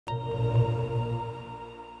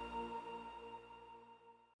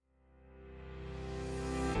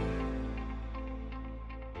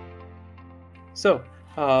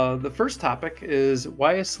The first topic is,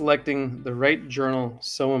 why is selecting the right journal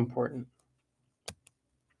so important?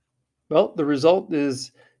 Well, the result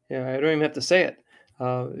is, I don't even have to say it.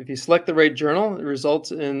 If you select the right journal, it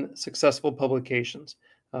results in successful publications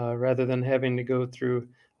rather than having to go through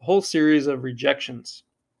a whole series of rejections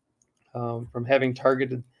from having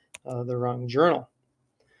targeted the wrong journal.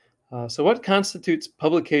 So, what constitutes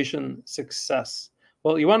publication success?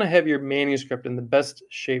 Well, you want to have your manuscript in the best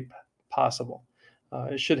shape possible.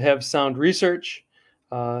 It should have sound research.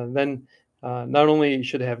 Then, not only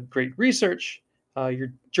should it have great research,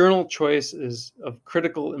 your journal choice is of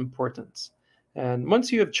critical importance. And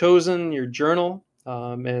once you have chosen your journal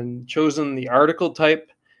and chosen the article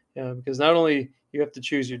type, because not only you have to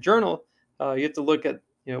choose your journal, you have to look at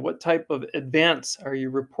what type of advance are you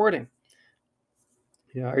reporting.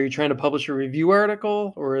 Are you trying to publish a review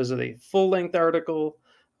article, or is it a full-length article,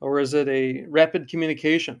 or is it a rapid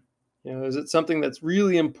communication? Is it something that's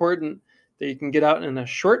really important that you can get out in a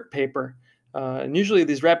short paper? And usually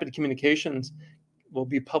these rapid communications will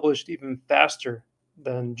be published even faster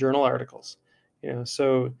than journal articles.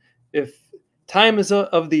 So if time is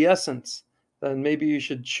of the essence, then maybe you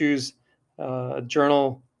should choose a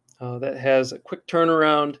journal that has a quick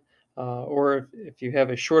turnaround, or if you have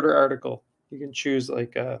a shorter article, you can choose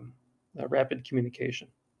like a rapid communication.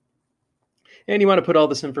 And you want to put all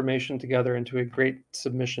this information together into a great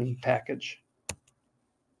submission package.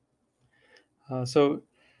 So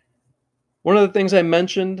one of the things I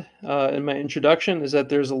mentioned in my introduction is that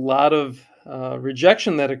there's a lot of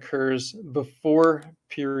rejection that occurs before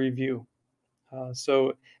peer review.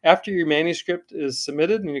 So after your manuscript is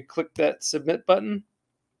submitted and you click that submit button,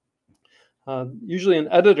 usually an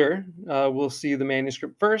editor will see the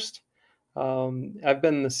manuscript first. I've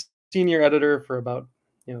been the senior editor for about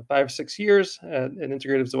 5-6 years at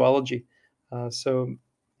Integrative Zoology, so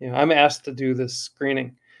I'm asked to do this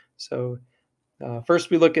screening. So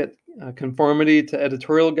first we look at conformity to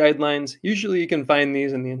editorial guidelines. Usually you can find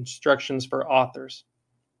these in the instructions for authors.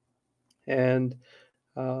 And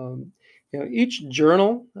each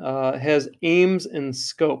journal has aims and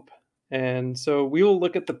scope. And so we will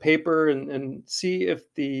look at the paper and see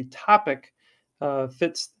if the topic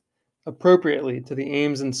fits appropriately to the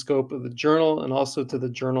aims and scope of the journal, and also to the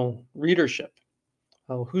journal readership.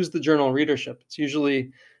 Who's the journal readership? It's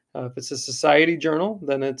usually, if it's a society journal,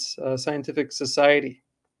 then it's a scientific society.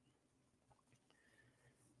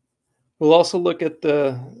 We'll also look at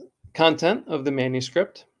the content of the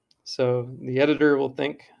manuscript. So the editor will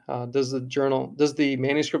think, does the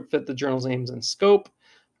manuscript fit the journal's aims and scope?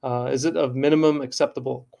 Is it of minimum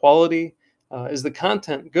acceptable quality? Is the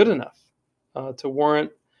content good enough to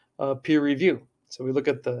warrant peer review? So we look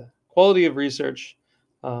at the quality of research,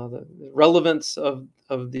 the relevance of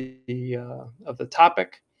the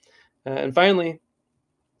topic, and finally,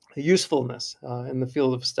 the usefulness in the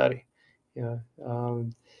field of study. You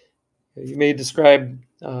may describe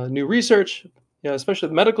new research, especially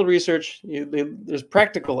the medical research. There's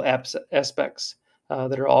practical aspects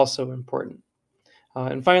that are also important.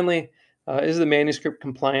 And finally, is the manuscript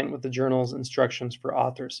compliant with the journal's instructions for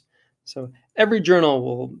authors? So every journal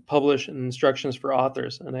will publish instructions for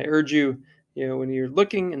authors, and I urge you, when you're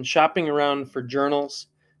looking and shopping around for journals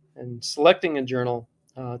and selecting a journal,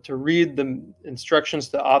 to read the instructions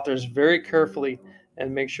to authors very carefully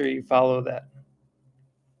and make sure you follow that.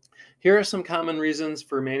 Here are some common reasons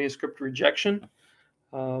for manuscript rejection.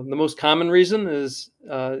 The most common reason is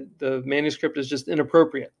the manuscript is just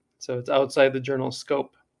inappropriate, so it's outside the journal's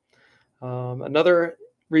scope. Another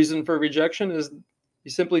reason for rejection is you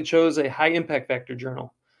simply chose a high impact factor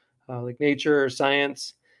journal, like Nature or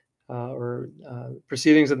Science, or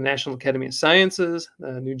Proceedings of the National Academy of Sciences,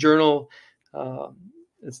 the new journal.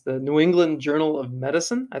 It's the New England Journal of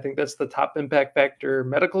Medicine. I think that's the top impact factor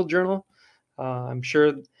medical journal. I'm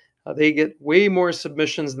sure they get way more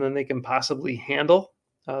submissions than they can possibly handle.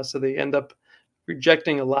 So they end up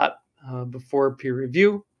rejecting a lot before peer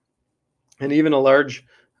review, and even a large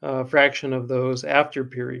fraction of those after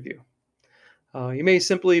peer review. You may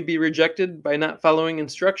simply be rejected by not following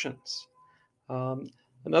instructions.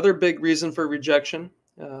 Another big reason for rejection,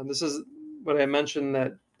 this is what I mentioned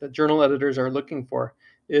that the journal editors are looking for,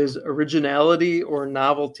 is originality or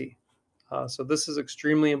novelty. So this is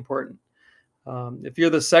extremely important. If you're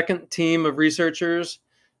the second team of researchers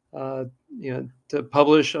to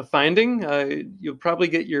publish a finding, you'll probably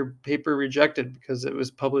get your paper rejected because it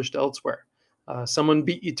was published elsewhere. Someone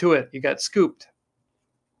beat you to it. You got scooped.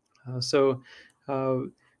 The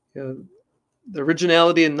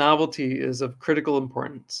originality and novelty is of critical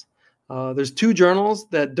importance. There's two journals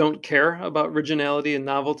that don't care about originality and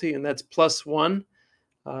novelty, and that's PLOS ONE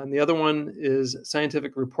and the other one is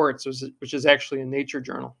scientific reports, which is actually a Nature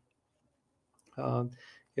journal.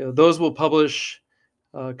 Those will publish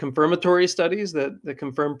confirmatory studies that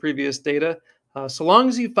confirm previous data. So long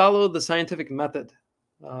as you follow the scientific method,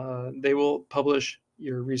 they will publish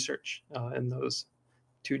your research in those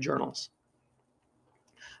two journals.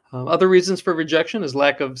 Other reasons for rejection is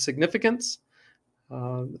lack of significance,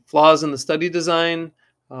 flaws in the study design.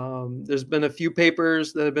 There's been a few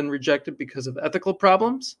papers that have been rejected because of ethical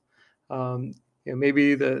problems.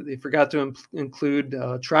 Maybe they forgot to include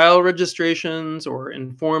trial registrations or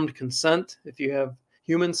informed consent if you have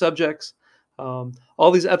human subjects.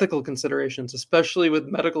 All these ethical considerations, especially with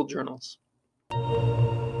medical journals.